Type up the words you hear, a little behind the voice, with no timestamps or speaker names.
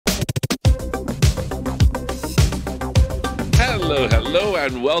Hello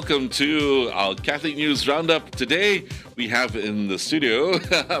and welcome to our Catholic News Roundup. Today we have in the studio,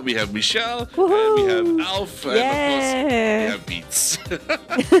 we have Michelle, and we have Alf, and of course we have Beats. And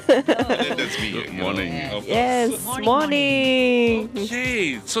that's me. Good morning. Yes, morning.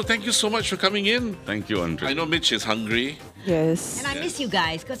 Okay, so thank you so much for coming in. Thank you, Andre. I know Mitch is hungry. Yes. And I miss you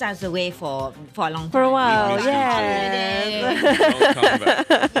guys because I was away for a long time. For a while, missed you yeah. Welcome back.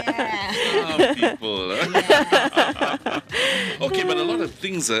 Yeah. People. Okay, but a lot of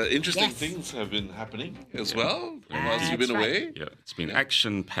things, interesting Yes. things have been happening as well whilst you've That's been right. away. Yeah, it's been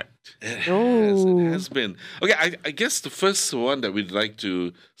action-packed. It has been. Okay, I guess the first one that we'd like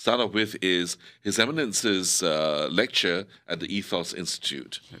to start off with is His Eminence's lecture at the Ethos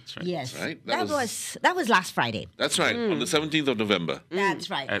Institute. That's right. Yes. Right? That was last Friday. That's right, on the 17th of November. That's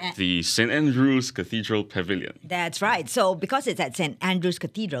right. At the St. Andrew's Cathedral Pavilion. That's right. So because it's at St. Andrew's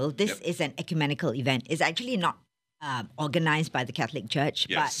Cathedral, this Yep. is an ecumenical event. It's actually not organized by the Catholic Church,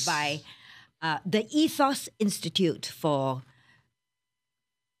 Yes. but by the Ethos Institute for...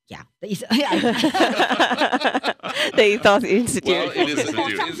 Yeah. The Ethos Institute. Well, it is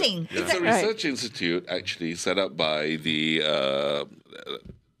For something. It's Is a that right? research institute actually set up by the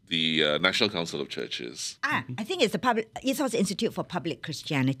National Council of Churches. I think it's the Ethos Institute for Public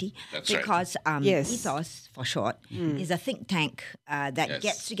Christianity. That's right. because Yes. Ethos, for short, is a think tank that Yes.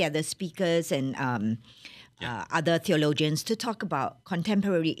 gets together speakers and other theologians to talk about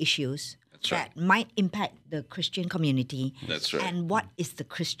contemporary issues That's right. that might impact the Christian community. That's right. And what is the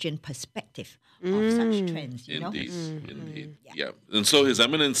Christian perspective of such trends, you know? Indeed, indeed. Yeah. And so His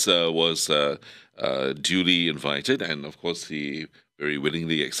Eminence was duly invited, and of course he very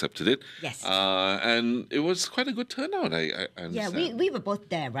willingly accepted it. Yes. And it was quite a good turnout, I Yeah, understand. we were both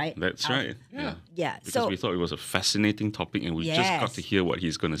there, right? That's right. Yeah. Yeah, Because so we thought it was a fascinating topic and we just got Yes. to hear what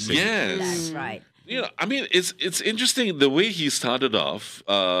he's going to say. Yes. that's right. You know, I mean, it's interesting. The way he started off,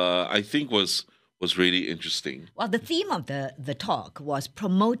 I think was really interesting. Well, the theme of the talk was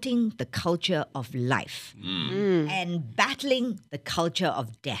promoting the culture of life and battling the culture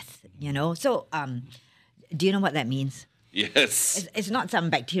of death, you know? So, do you know what that means? Yes. It's not some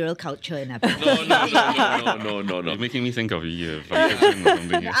bacterial culture in a... No. You're making me think of a vibration or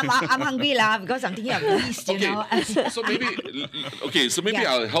something. I'm hungry lah because I'm thinking of yeast, you know? So maybe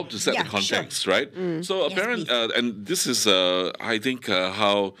Yeah. I'll help to set Yeah, the context, right? So Yes, apparent, please. and this is I think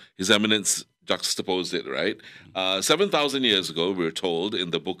how His Eminence juxtaposed it, right? 7,000 years ago, we're told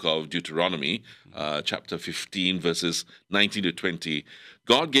in the book of Deuteronomy, chapter 15, verses 19 to 20,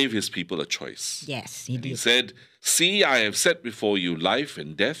 God gave His people a choice. Yes, he And He did. said, "See, I have set before you life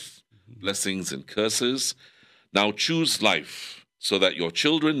and death, blessings and curses. Now choose life, so that your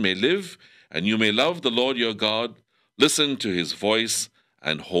children may live, and you may love the Lord your God, listen to His voice,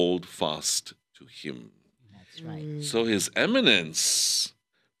 and hold fast to Him." That's right. So His Eminence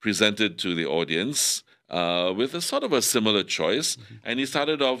presented to the audience with a sort of a similar choice, and he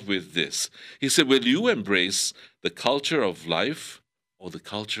started off with this. He said, "Will you embrace the culture of life or the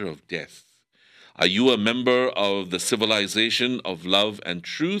culture of death? Are you a member of the civilization of love and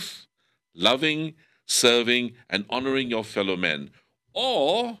truth, loving, serving, and honoring your fellow men?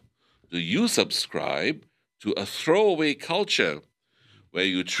 Or do you subscribe to a throwaway culture where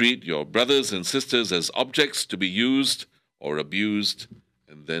you treat your brothers and sisters as objects to be used or abused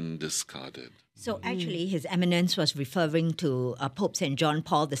and then discarded?" So actually, His Eminence was referring to Pope St. John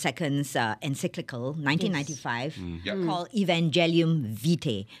Paul II's encyclical, 1995, called Evangelium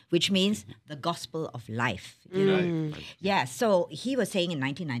Vitae, which means the gospel of life. You know? Right. Yeah, so he was saying in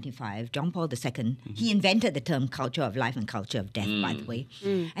 1995, John Paul II, he invented the term culture of life and culture of death, by the way.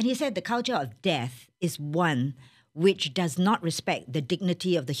 And he said the culture of death is one which does not respect the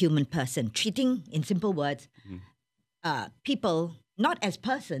dignity of the human person, treating, in simple words, people not as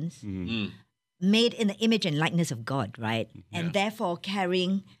persons, made in the image and likeness of God, right? And therefore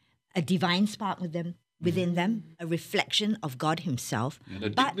carrying a divine spark within them, a reflection of God Himself. And a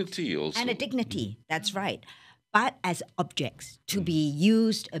dignity also. And a dignity, that's right. But as objects to be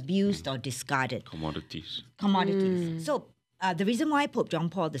used, abused, or discarded. Commodities. Commodities. So the reason why Pope John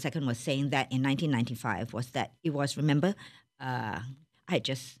Paul II was saying that in 1995 was that it was, remember, I had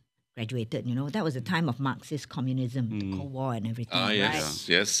just graduated, you know, that was the time of Marxist communism, the Cold War and everything, Yes,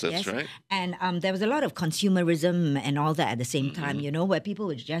 yes, that's right. And there was a lot of consumerism and all that at the same time, you know, where people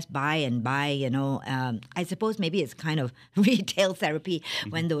would just buy and buy, you know. I suppose maybe it's kind of retail therapy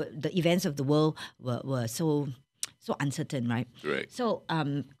when the events of the world were so uncertain, right? Right. So,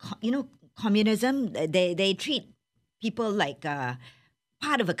 you know, communism, they treat people like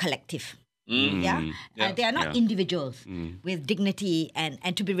part of a collective. They are not individuals with dignity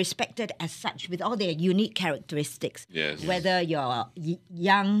and to be respected as such with all their unique characteristics. Yes. Whether you're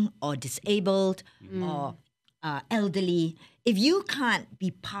young or disabled or elderly, if you can't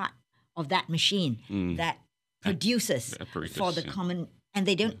be part of that machine that produces apparatus, for the common, and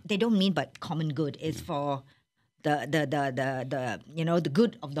they don't mean but common good. It's for the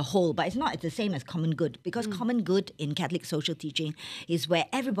good of the whole, but it's the same as common good, because common good in Catholic social teaching is where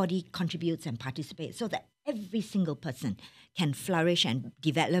everybody contributes and participates so that every single person can flourish and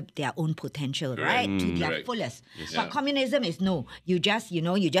develop their own potential, right, to their fullest. But communism is no, you just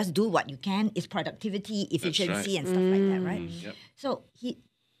do what you can. It's productivity, efficiency, and stuff like that, right? So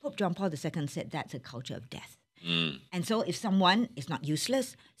Pope John Paul II said that's a culture of death. And so if someone is not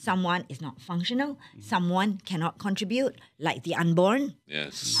useless, someone is not functional, someone cannot contribute, like the unborn,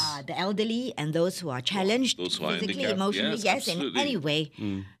 the elderly, and those who are challenged those who are physically, handicapped. emotionally, Yes, in absolutely. any way,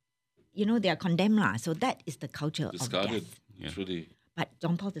 they are condemned. So that is the culture Discarded. of death. Truly. But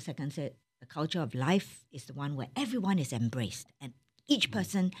John Paul II said the culture of life is the one where everyone is embraced and each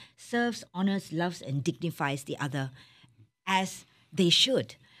person serves, honors, loves, and dignifies the other as they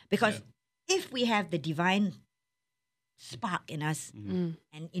should. Because if we have the divine spark in us, and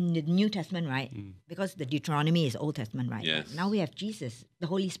in the New Testament, right? Because the Deuteronomy is Old Testament, right? Yes. Now we have Jesus, the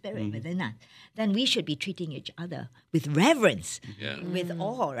Holy Spirit within us. Then we should be treating each other with reverence, with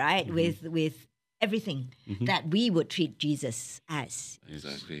awe, right? With everything that we would treat Jesus as.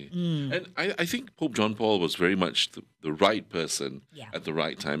 Exactly. And I think Pope John Paul was very much the right person at the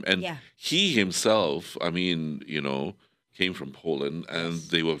right time. And he himself, came from Poland, and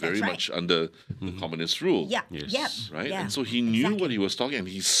they were very much under the communist rule. Right? And so he knew what he was talking, and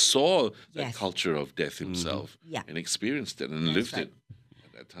he saw that culture of death himself and experienced it and lived it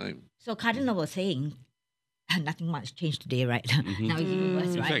at that time. So Cardinal was saying, nothing much changed today, right? Now it's even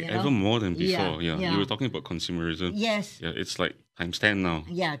worse, In right? fact, even more than before. You were talking about consumerism. Yes. Yeah, it's like times 10 now.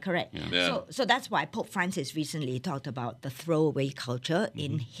 Yeah, correct. So that's why Pope Francis recently talked about the throwaway culture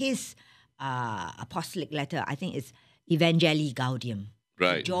in his apostolic letter. I think it's Evangelii Gaudium.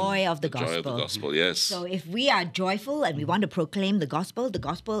 Right. The joy of the gospel. Joy of the gospel, yes. So if we are joyful and we want to proclaim the gospel,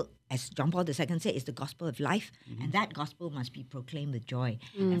 as John Paul II said, is the gospel of life, and that gospel must be proclaimed with joy.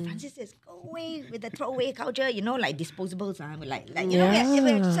 And Francis says, go away with the throwaway culture, like disposables.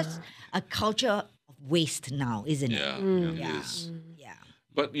 We're such a culture of waste now, isn't it? It is.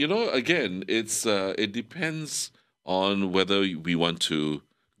 But again, it depends on whether we want to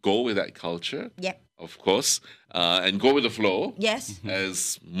go with that culture. Of course, and go with the flow. Yes.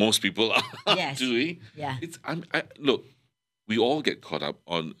 As most people are doing. Look, we all get caught up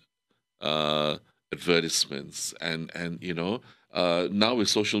on advertisements and now with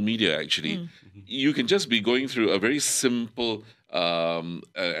social media, actually, you can just be going through a very simple and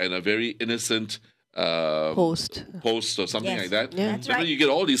a very innocent post or something like that. That's Then you get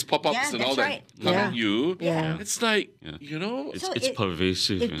all these pop-ups and all that come at you. It's like, It's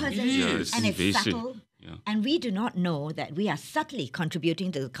pervasive. It's and invasive. it's subtle. And we do not know that we are subtly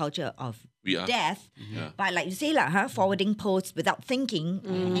contributing to the culture of death by, like you say, forwarding posts without thinking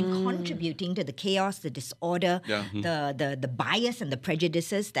and contributing to the chaos, the disorder, the bias and the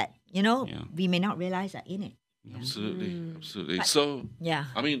prejudices that, we may not realize are in it. Absolutely. But, so,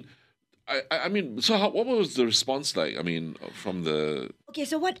 what was the response like? From the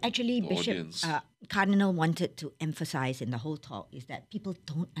so what actually Bishop audience. Cardinal wanted to emphasize in the whole talk is that people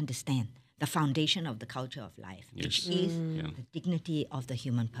don't understand the foundation of the culture of life, which is the dignity of the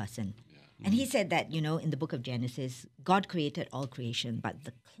human person. And he said that, in the book of Genesis, God created all creation, but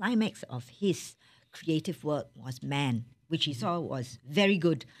the climax of his creative work was man, which he saw was very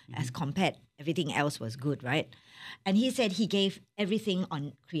good as compared. Everything else was good, right? And he said he gave everything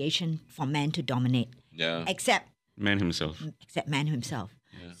on creation for man to dominate, except man himself.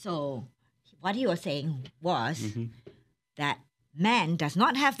 So what he was saying was that man does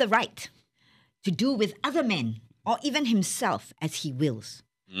not have the right to do with other men or even himself as he wills.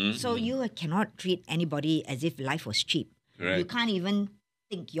 So you cannot treat anybody as if life was cheap. Correct. You can't even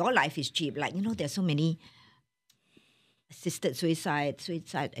think your life is cheap. Like, there's so many assisted suicide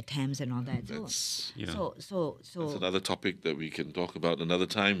attempts and all that. That's That's another topic that we can talk about another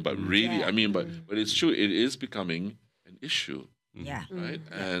time. But really, but it's true. It is becoming an issue. Right.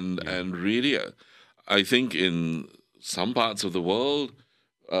 And really, I think in some parts of the world,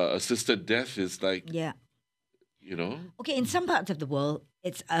 assisted death is like, Okay, in some parts of the world,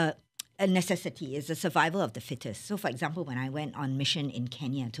 it's a necessity. It's a survival of the fittest. So, for example, when I went on mission in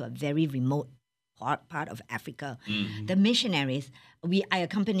Kenya to a very remote part of Africa, the missionaries, I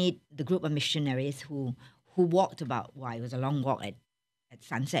accompanied the group of missionaries who walked about, it was a long walk at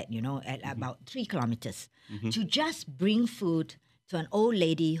sunset, at about 3 kilometers, to just bring food to an old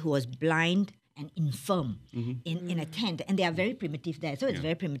lady who was blind and infirm in a tent. And they are very primitive there. So it's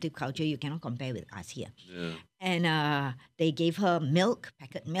very primitive culture. You cannot compare with us here. Yeah. And they gave her milk,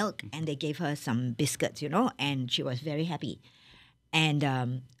 packet milk, and they gave her some biscuits, and she was very happy. And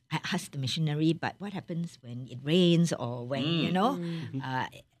I asked the missionary, but what happens when it rains or when,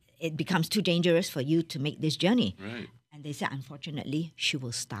 it becomes too dangerous for you to make this journey? Right. And they said, unfortunately, she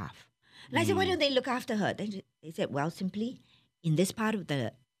will starve. And I said, why don't they look after her? Then they said, well, simply in this part of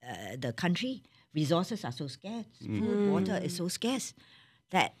the country, resources are so scarce, food, water is so scarce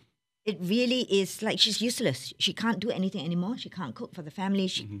that it really is like she's useless. She can't do anything anymore. She can't cook for the family.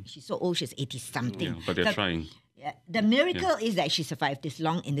 She's so old, she's 80-something. Yeah, but they're trying. Yeah, the miracle is that she survived this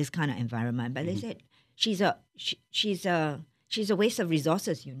long in this kind of environment. But they said she's a waste of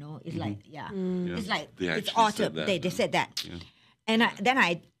resources. It's like it's like it's autumn. They said that. Yeah. And then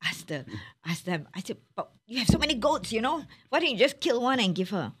I asked them. I said, but you have so many goats. Why don't you just kill one and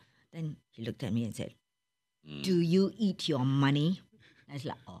give her? Then he looked at me and said, do you eat your money? I was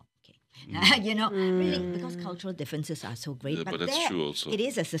like, oh. Really, because cultural differences are so great. Yeah, but that's true also. It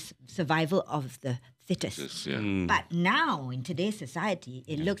is a survival of the fittest. But now, in today's society,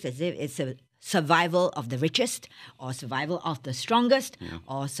 it looks as if it's a survival of the richest, or survival of the strongest,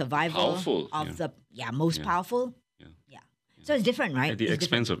 or survival of the most powerful. Yeah. So it's different, right? At the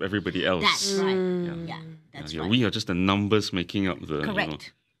expense of everybody else. That's right. Yeah, that's right. We are just the numbers making up the...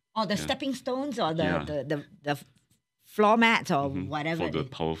 Correct. Or the stepping stones, or the floor mats, or whatever. For the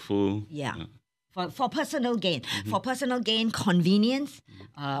powerful. Yeah. For personal gain. For personal gain, convenience,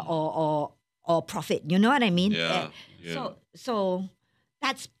 or profit. You know what I mean? Yeah. So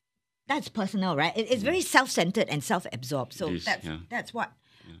that's personal, right? It's very self-centered and self-absorbed. So that's what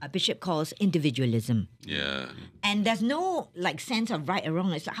a bishop calls individualism. Yeah. And there's no sense of right or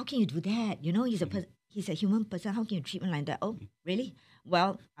wrong. It's like, how can you do that? He's a human person. How can you treat him like that? Oh, really?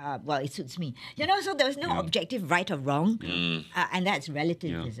 Well, it suits me. So there's no objective right or wrong, and that's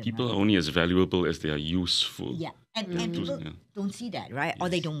relativism. People right? are only as valuable as they are useful. Yeah, and people don't see that, right? Or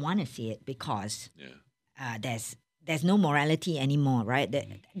they don't want to see it because there's no morality anymore, right?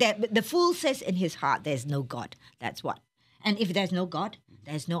 The fool says in his heart, there's no God. That's what. And if there's no God,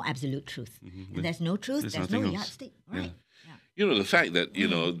 there's no absolute truth. If there's no truth, there's no yardstick, right? Yeah. The fact that,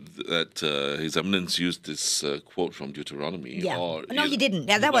 that His Eminence used this quote from Deuteronomy. Yeah. Or, no, he didn't.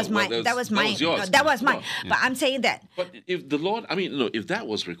 Yeah, that was mine. That was yours. That was mine. But I'm saying that. But if the Lord, if that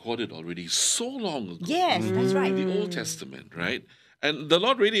was recorded already so long ago. Yes, that's right. The Old Testament, right? And the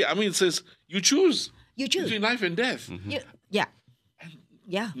Lord really, it says, you choose. You choose. Between life and death.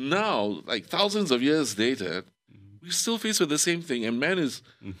 Yeah. Now, thousands of years later, we're still faced with the same thing, and man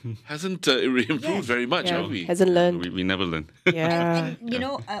hasn't improved very much, have we? Hasn't learned. We never learn. Yeah.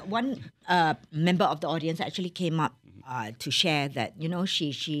 And one member of the audience actually came up to share that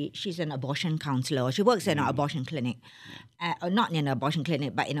she's an abortion counselor, or she works in an abortion clinic, or not in an abortion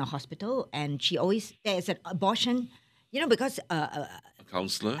clinic, but in a hospital, and there's an abortion, because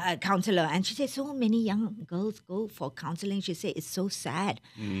counselor, and she said so many young girls go for counseling. She said it's so sad.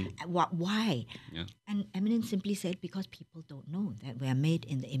 Why? Yeah. And Eminence simply said, because people don't know that we are made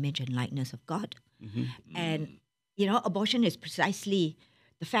in the image and likeness of God. And abortion is precisely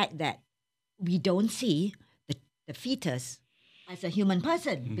the fact that we don't see the fetus as a human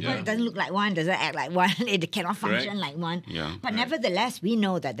person, because it doesn't look like one, doesn't act like one, it cannot function like one. Yeah. But nevertheless, we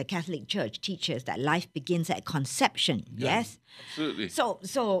know that the Catholic Church teaches that life begins at conception. Yes, absolutely. So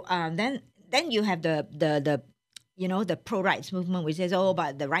then you have the pro rights movement, which says,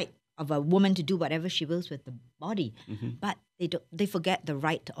 but the right of a woman to do whatever she wills with the body, but they forget the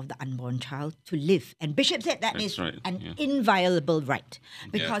right of the unborn child to live. And Bishop said that is an inviolable right,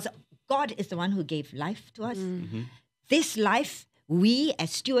 because God is the one who gave life to us. This life, we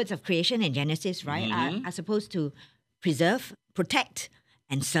as stewards of creation in Genesis, right, are supposed to preserve, protect,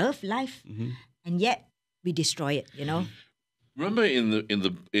 and serve life, and yet we destroy it. Remember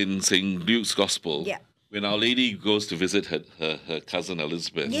in St. Luke's Gospel, when Our Lady goes to visit her cousin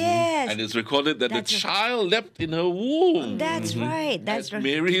Elizabeth, and it's recorded that the child leapt in her womb. That's right. That's right.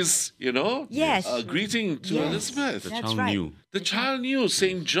 Mary's, greeting to Elizabeth. The child knew. The child knew.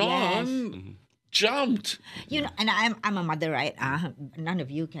 St. John jumped. And I'm a mother, right? None of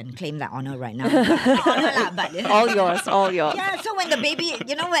you can claim that honor right now. But all yours. Yeah. So when the baby,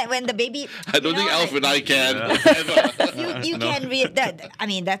 when the baby, I don't think Alf and I can. You can read that.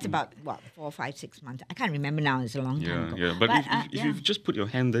 That's about 4, 5, 6 months. I can't remember now. It's a long time ago. Yeah. But if you just put your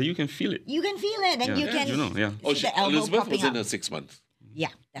hand there, you can feel it. You can feel it, and you can. See the elbow Elizabeth popping was in up. her 6 months. Yeah,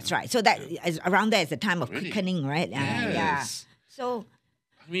 that's right. So that is around there is the time of quickening, right? Yes. So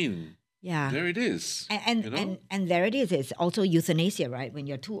mean, Yeah. there it is. And, you know? and there it is. It's also euthanasia, right? When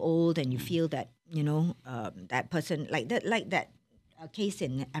you're too old and you feel that that person like that case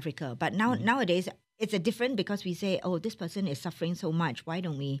in Africa. But nowadays it's a different because we say, oh, this person is suffering so much. Why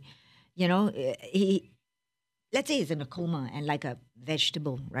don't we, let's say he's in a coma and like a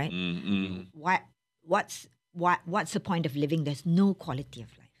vegetable, right? What's the point of living? There's no quality of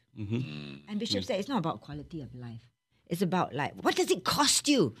life. And Bishop said it's not about quality of life. It's about like, what does it cost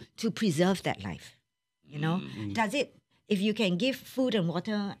you to preserve that life? Does it, if you can give food and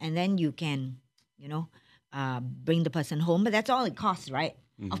water and then you can, bring the person home, but that's all it costs, right?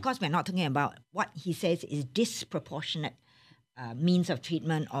 Of course, we're not talking about what he says is disproportionate means of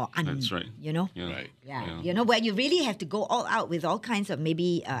treatment or That's right. Right. Yeah. Where you really have to go all out with all kinds of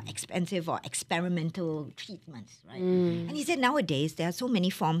maybe expensive or experimental treatments, right? And he said nowadays there are so many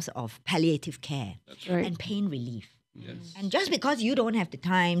forms of palliative care and pain relief. Yes. And just because you don't have the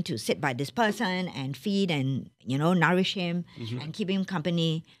time to sit by this person and feed and, nourish him and keep him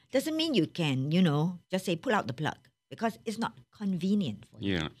company, doesn't mean you can, just say pull out the plug because it's not convenient for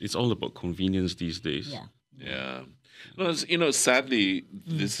you. Yeah, it's all about convenience these days. Yeah. Yeah. No, sadly,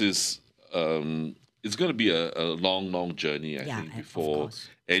 this is it's going to be a long, long journey, I think, of before course.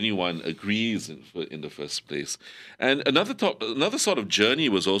 anyone agrees in the first place. And another sort of journey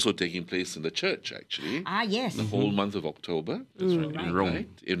was also taking place in the church, actually. Ah, yes. The whole month of October. That's right. In Rome. Right?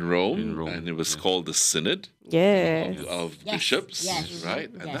 In Rome. In Rome, And it was called the Synod Yes. of Yes, Bishops. yes, Right?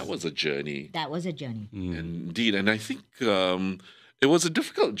 And yes. that was a journey. That was a journey. Indeed. And I think it was a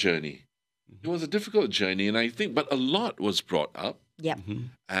difficult journey. It was a difficult journey. And I think, but a lot was brought up. Yep.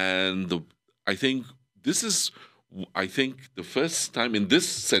 And I think this is, the first time in this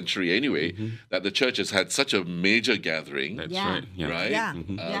century anyway, that the church has had such a major gathering, That's Yeah. right. Yeah. right? Yeah.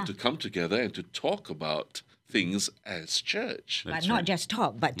 Yeah. To come together and to talk about things as church. But That's not right. just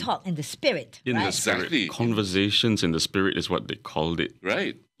talk, but talk in the spirit. In right? the spirit. Exactly. Conversations in the spirit is what they called it.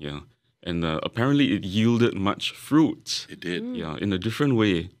 Right. Yeah. And apparently it yielded much fruit. It did. Yeah, in a different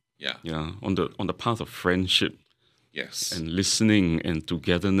way. Yeah. Yeah, on the path of friendship Yes. and listening and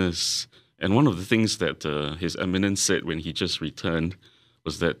togetherness. And one of the things that His Eminence said when he just returned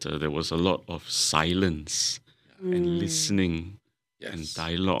was that there was a lot of silence and listening Yes. and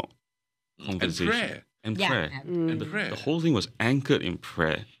dialogue, conversation. prayer. And Yeah. prayer. And prayer. The whole thing was anchored in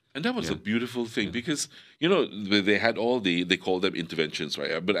prayer. And that was a beautiful thing because, they had they called them interventions,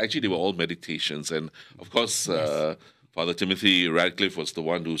 right? But actually, they were all meditations. And of course, Father Timothy Radcliffe was the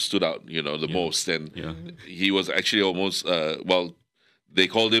one who stood out, the most. And Yeah. he was actually almost, they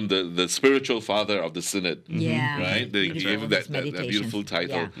called him the spiritual father of the synod. Yeah. Right? They Beautiful. gave him that Meditations. beautiful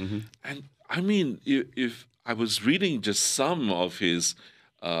title. Yeah. And I mean, if I was reading just some of his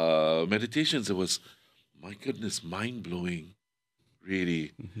meditations, it was, my goodness, mind-blowing,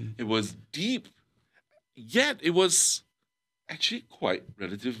 really. It was deep, yet it was actually quite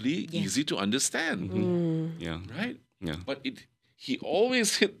relatively easy to understand, Yeah. right? Yeah. But he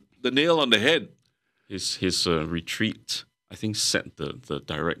always hit the nail on the head. His retreat, I think, set the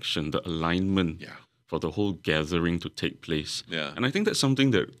direction, the alignment Yeah. for the whole gathering to take place. Yeah. And I think that's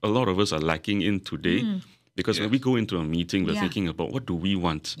something that a lot of us are lacking in today. Because when we go into a meeting, we're Yeah. thinking about what do we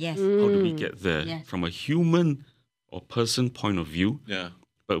want? Yes. How do we get there? Yes. From a human or person point of view. Yeah.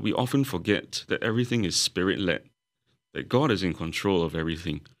 But we often forget that everything is spirit-led, that God is in control of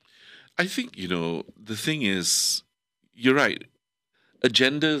everything. I think, the thing is, you're right.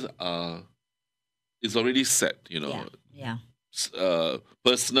 Agendas is already set, Yeah.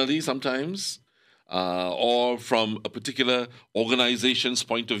 personally sometimes, or from a particular organization's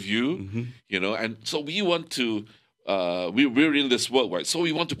point of view, and so we want to, we're in this world, right? So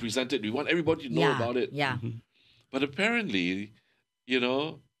we want to present it. We want everybody to know about it. Yeah. But apparently,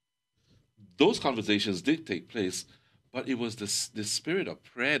 those conversations did take place, but it was the spirit of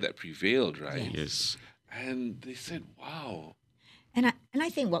prayer that prevailed, right? Yes. And they said, wow. And I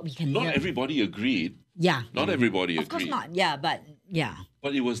think what we can Not hear. everybody agreed. Yeah. Not everybody Of course agreed. not. Yeah, but yeah.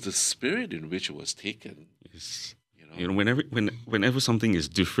 But it was the spirit in which it was taken. Yes. Whenever something is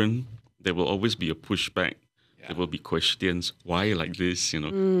different, there will always be a pushback. Yeah. There will be questions. Why like this?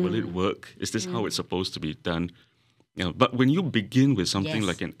 Will it work? Is this how it's supposed to be done? But when you begin with something Yes.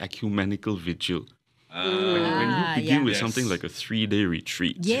 like an ecumenical vigil, when you begin with Yes. something like a 3-day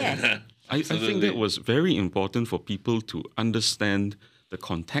retreat, Yes. I think that was very important for people to understand the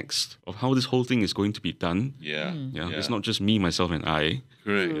context of how this whole thing is going to be done. Yeah. Yeah, it's not just me, myself, and I.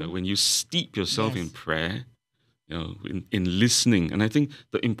 Correct. When you steep yourself in Yes. prayer, in listening, and I think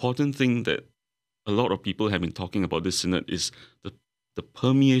the important thing that a lot of people have been talking about this synod is the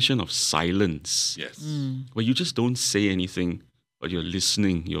permeation of silence, Yes. where you just don't say anything, but you're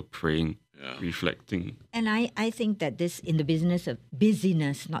listening, you're praying, reflecting. And I think that this, in the business of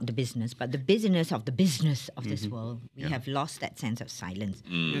busyness, not the business, but the busyness of this world, we have lost that sense of silence.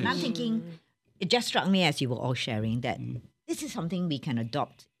 And I'm thinking, it just struck me as you were all sharing that this is something we can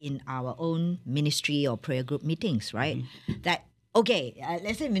adopt in our own ministry or prayer group meetings, right? That, okay,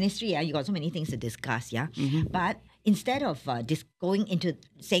 let's say ministry, you got so many things to discuss, but instead of going into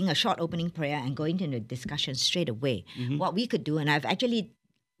saying a short opening prayer and going into discussion straight away, what we could do, and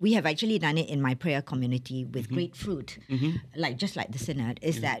we have actually done it in my prayer community with great fruit, just like the Synod,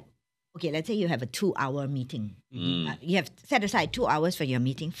 is that, okay, let's say you have a 2-hour meeting. You have set aside 2 hours for your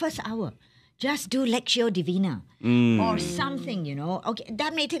meeting. First hour, just do Lectio Divina or something, Okay,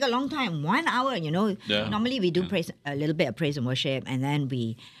 that may take a long time, 1 hour, Normally we do praise, a little bit of praise and worship, and then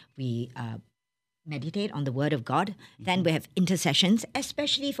we meditate on the Word of God. Then we have intercessions,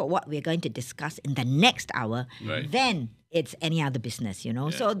 especially for what we're going to discuss in the next hour. Right. Then it's any other business,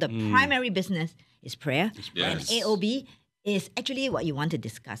 So the primary business is prayer. And AOB is actually what you want to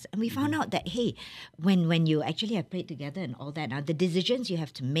discuss. And we found out that, hey, when you actually have prayed together and all that, now the decisions you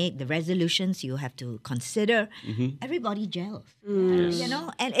have to make, the resolutions you have to consider, everybody gels,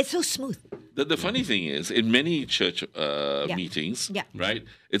 and it's so smooth. The funny thing is, in many church meetings, right,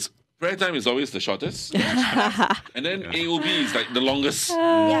 prayer time is always the shortest, and then AOB is like the longest.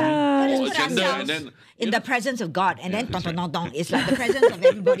 Let's put agenda, ourselves and then in the presence of God, and then dong, it's like the presence of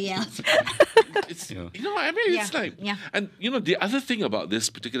everybody else. It's it's like, and the other thing about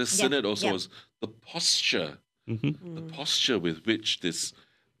this particular synod also was the posture, the posture with which this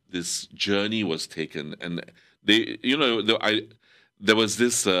journey was taken, and there was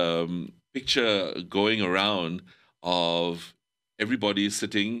this picture going around of everybody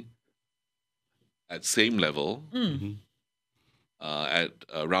sitting at same level, at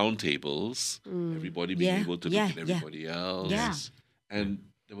round tables, everybody being able to look at everybody else, and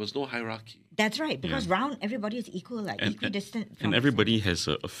there was no hierarchy. That's right, because round everybody is equal, equidistant. And everybody has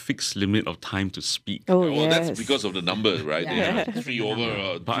a fixed limit of time to speak. That's because of the numbers, right? Yeah. 3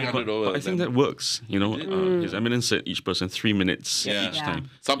 over, 300 over. But I think that works. His Eminence said each person 3 minutes each time.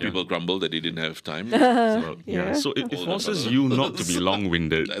 Some people grumble that they didn't have time. So it forces you not to be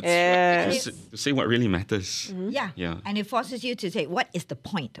long-winded. That's right. To say what really matters. Yeah, and it forces you to say what is the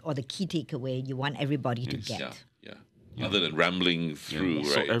point or the key takeaway you want everybody to get. Other than rambling through, right?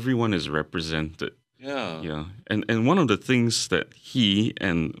 So everyone is represented. Yeah. And one of the things that he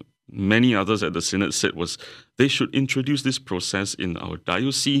and many others at the Synod said was they should introduce this process in our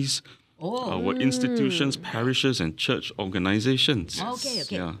diocese, our institutions, parishes, and church organizations. Okay.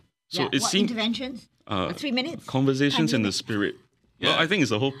 Yeah. So it what seemed interventions? 3 minutes? Conversations in the spirit. Well, I think it's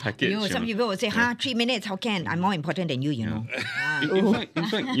the whole package. Some people will say, 3 minutes, how can? I'm more important than you, know. In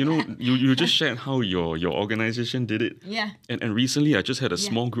fact, you just shared how your organization did it. Yeah. And recently, I just had a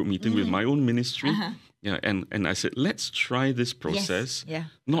small group meeting with my own ministry. Yeah, and I said, let's try this process. Yes.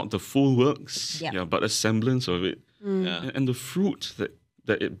 Not the full works, but a semblance of it. And the fruit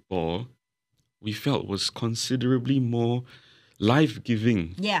that it bore, we felt was considerably more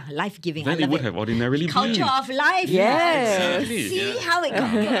life-giving. Yeah, life-giving. Than it would have ordinarily been. Culture of life. Yes. Exactly. See how it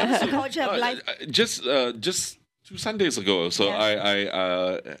becomes a culture of life. Just 2 Sundays ago,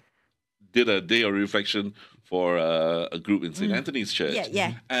 I did a day of reflection for a group in St. Anthony's Church.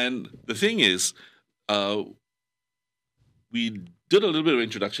 And the thing is, we did a little bit of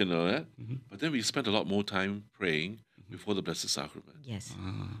introduction on that, but then we spent a lot more time praying before the Blessed Sacrament. Yes.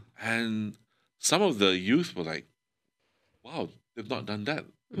 And some of the youth were like, wow, they've not done that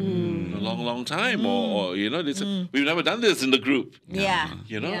in a long, long time. Or they said, we've never done this in the group.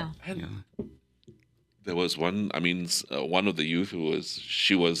 And there was one, one of the youth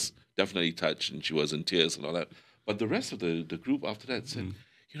she was definitely touched and she was in tears and all that. But the rest of the group after that said,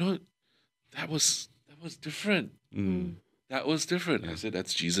 that was different. That was different. I said,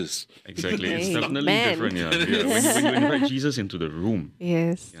 that's Jesus. Exactly. It's definitely different. When you invite Jesus into the room.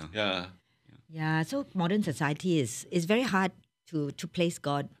 Yes. Yeah, so modern society is very hard to place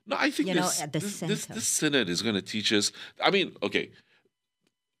God. No, I think at the center. This synod is going to teach us. Okay,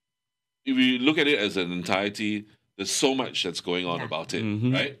 if we look at it as an entirety, there's so much that's going on about it,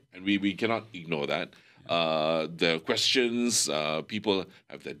 right? And we cannot ignore that. There are questions, people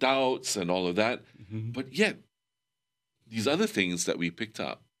have their doubts and all of that. But yet, these other things that we picked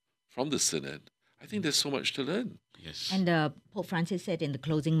up from the synod, I think there's so much to learn. Yes. And Pope Francis said in the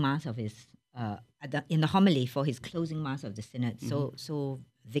closing mass of his in the homily for his closing mass of the synod, so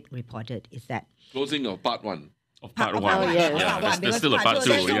Vic reported, is that closing of part 1. Of part one. Part one. There's Because still a part 2.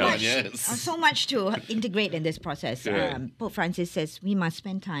 there's so much to integrate in this process. Pope Francis says we must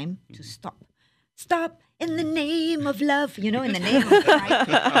spend time to stop stop in the name of love, in the name of Christ,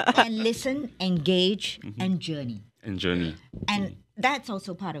 and listen, engage, and journey. And journey. And that's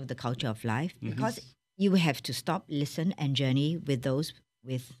also part of the culture of life, because you have to stop, listen, and journey with those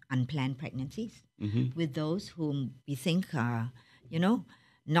with unplanned pregnancies, with those whom we think are,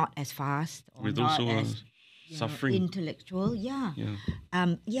 not as fast or With those not who are as suffering. intellectual,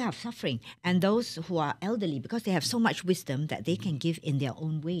 suffering, and those who are elderly, because they have so much wisdom that they can give in their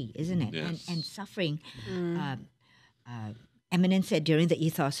own way, isn't it? Yes. And suffering. Eminence said during the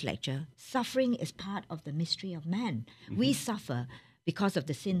ethos lecture, suffering is part of the mystery of man. We suffer because of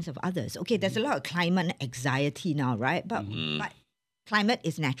the sins of others. Okay, there's a lot of climate anxiety now, right? But climate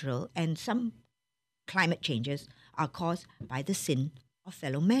is natural, and some climate changes are caused by the sin of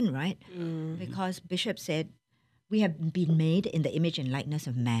fellow men, right? Because Bishop said, we have been made in the image and likeness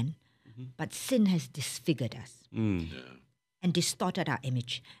of man, but sin has disfigured us and distorted our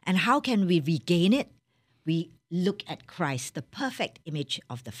image. And how can we regain it? We look at Christ, the perfect image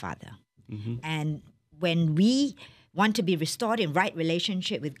of the Father. And when we want to be restored in right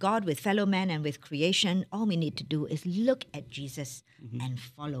relationship with God, with fellow man, and with creation, all we need to do is look at Jesus and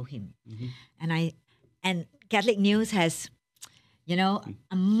follow him. And Catholic News has,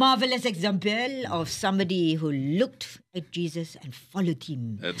 a marvelous example of somebody who looked at Jesus and followed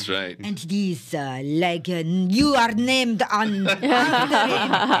him. That's right. And these you are named on Andre.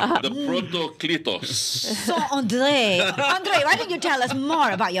 The protoclitos. So Andre, why don't you tell us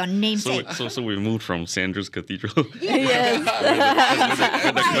more about your namesake? So we moved from St. Andrew's Cathedral, Yes.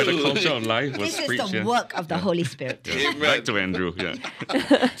 where the culture of life was This is preached. the work of the Holy Spirit. Back to Andrew.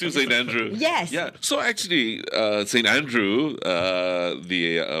 To St. Andrew. Yes. Yeah. So actually, St. Andrew,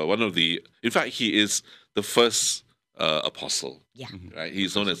 in fact, he is the first apostle. Yeah. Right.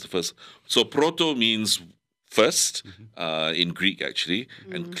 He's known as the first. So proto means first in Greek, actually,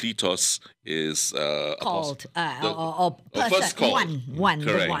 and kletos is Called apostle. or person, first called. one, the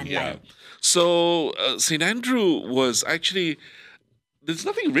Correct. one. Yeah. Right? So St. Andrew was actually. There's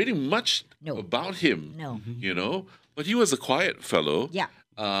nothing really much No. about him. No. But he was a quiet fellow. Yeah.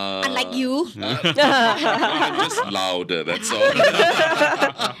 Unlike you. I'm just louder, that's all.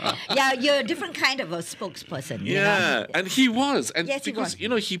 Yeah, you're a different kind of a spokesperson. Yeah, and he was, and Yes, he because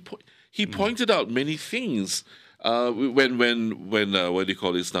was. he pointed out many things. When what do you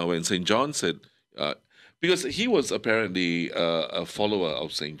call this now? When Saint John said, because he was apparently a follower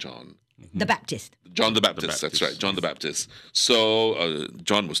of Saint John. The Baptist. John the Baptist, that's right, John the Baptist. So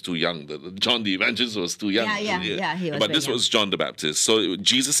John was too young. John the Evangelist was too young. Yeah, he was But very this young. was John the Baptist. So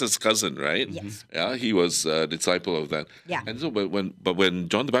Jesus' cousin, right? Yes. Yeah, he was a disciple of that. Yeah. And so, when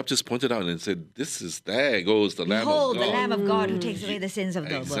John the Baptist pointed out and said, there goes the Lamb Behold, of God. the Lamb of God who takes away the sins of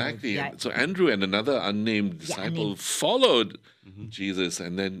the Exactly. world. And so Andrew and another unnamed disciple unnamed. followed Jesus,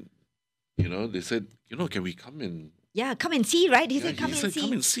 and then, they said, can we come in? Yeah, come and see, right? He said, come he and said, see.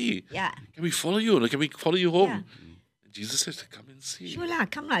 come and see. Yeah. Can we follow you? Can we follow you home? Yeah. And Jesus said, come and see. Sure lah,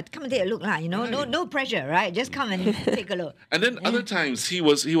 come and take a look lah. No pressure, right? Just come and take a look. And then other times he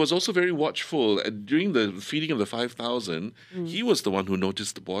was also very watchful. And during the feeding of the 5,000, he was the one who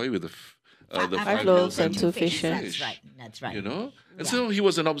noticed the boy with the Five loaves and two That's fishes. right. That's right. And so he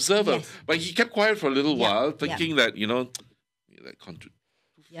was an observer. Yes. But he kept quiet for a little while, thinking that, that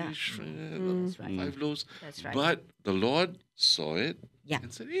Yeah. fish, That's right. 5 loaves. That's right. But the Lord saw it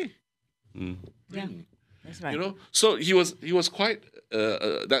and said, hey, Yeah. That's right. So he was quite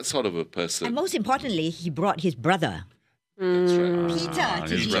that sort of a person. And most importantly, he brought his brother, That's right. Peter,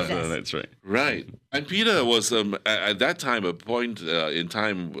 to His Jesus. brother, that's right. Right. And Peter was at that time a point in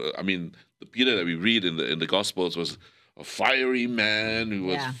time. The Peter that we read in the Gospels was a fiery man who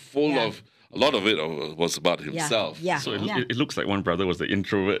was full of. A lot of it was about himself. Yeah. So it looks like one brother was the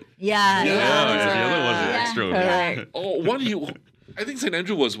introvert. Yeah. The other was the extrovert. Correct. I think St.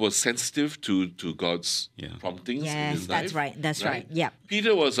 Andrew was sensitive to God's promptings in Yes, his that's life. right. That's right. Yeah.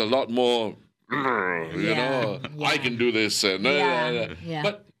 Peter was a lot more, I can do this, Yeah.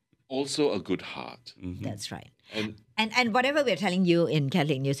 but also a good heart. That's right. And And whatever we're telling you in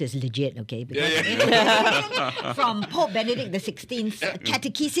Catholic News is legit, okay? Because from Pope Benedict XVI's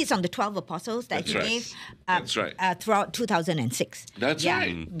catechesis on the 12 apostles that That's he right. gave That's right. Throughout 2006. That's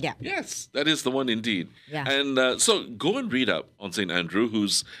right. Yeah. Yes, that is the one indeed. Yeah. And so go and read up on St. Andrew,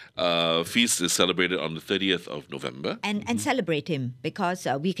 whose feast is celebrated on the 30th of November. And celebrate him, because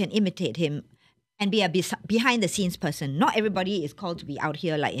we can imitate him and be a behind the scenes person. Not everybody is called to be out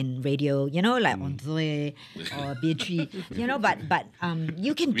here like in radio, like Andre or Beatrice, but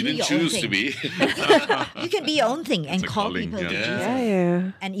you can We do didn't your own choose thing. to be. You can be your own thing and a call calling, people to yeah. Jesus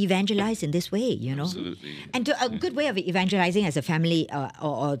Yeah. and evangelize in this way, Absolutely. And a good way of evangelizing as a family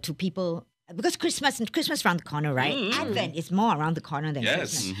or to people, because Christmas around the corner, right? Advent is more around the corner than Yes.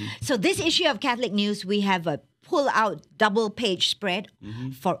 Christmas. So this issue of Catholic News, we have a pull-out double-page spread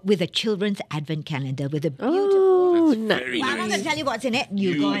with a children's Advent calendar with a beautiful. Oh, Very Well, I'm not nice. going to tell you what's in it.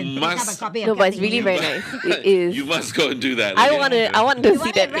 You go and pick up a must- copy of No, but it's Catholic really News. very nice. It is. You must go and do that. I okay? want to. I want to You see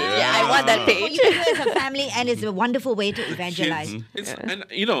want that it, page. right? Yeah, I want that Well, page. you can do it as a family, and it's a wonderful way to evangelize. It's, and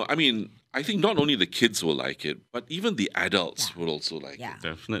I mean, I think not only the kids will like it, but even the adults will also like Yeah. it.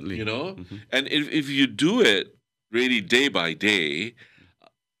 Definitely. You know, and if you do it really day by day,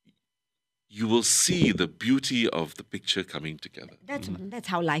 you will see the beauty of the picture coming together. That's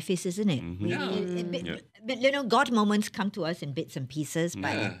how life is, isn't it? But, you know, God moments come to us in bits and pieces,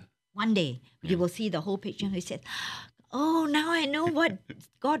 but one day you will see the whole picture and you said, oh, now I know what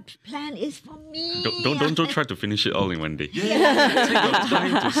God's plan is for me. Don't try to finish it all in one day. Take your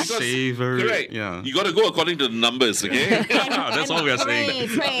time to savor Correct. it. Yeah. You got to go according to the numbers, okay? That's all we are saying.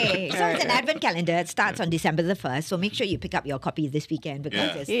 Pray. So it's an Advent calendar. It starts on December the 1st. So make sure you pick up your copy this weekend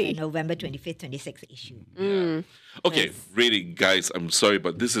because Yeah. it's the November 25th, 26th issue. Okay, really, guys, I'm sorry,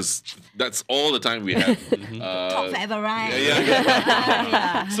 but that's all the time we have. Talk forever, right?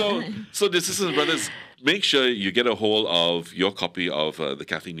 Yeah. So the sisters and brothers, make sure you get a hold of your copy of the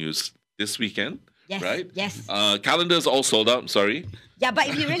Catholic News this weekend. Yes, Right? yes. Calendars all sold out. I'm sorry. Yeah, but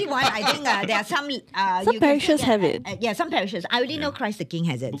if you really want, I think there are some. Some parishes have it. Yeah, some parishes. I already know Christ the King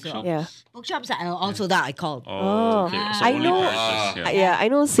has it. So. Yeah. Bookshops are also that I called. Oh, okay. So I only know- parishes, Yeah, I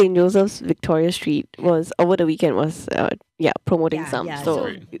know St. Joseph's Victoria Street was over the weekend was promoting Yeah, some. yeah, So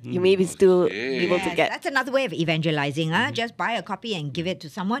so- you may be still Okay. able to Yes, get. that's another way of evangelizing. Just buy a copy and give it to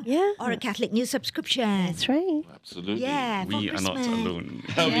someone. Yeah. Or a Catholic News subscription. That's right. Absolutely. Yeah, for we are not Christmas. alone.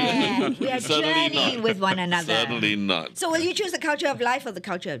 Yeah, we are Certainly journeying not. with one another. Certainly not. So will you choose the culture of life or the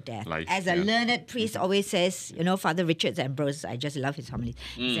culture of death? Life, As a yeah. learned priest always says, you know, Father Richards Ambrose, I just love his homilies.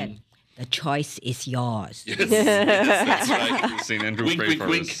 He said, the choice is yours. Yes, that's right. St. Andrew, Wink, pray wink, for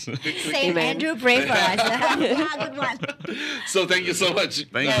wink. us. Saint Andrew, pray for us. Yeah, good one. So thank you so much.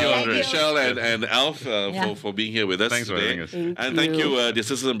 Thank you, Andre. Michelle and Alf for being here with us Thanks for today. having us. And thank you, dear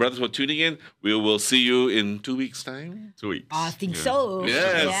sisters and brothers, for tuning in. We will see you in 2 weeks' time. 2 weeks. I think so.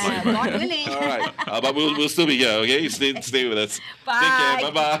 Yes. Yeah, God willing. All right. But we'll still be here, okay? Stay with us. Bye. Take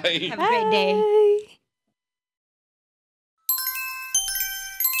care. Bye-bye. Have a great day. Bye.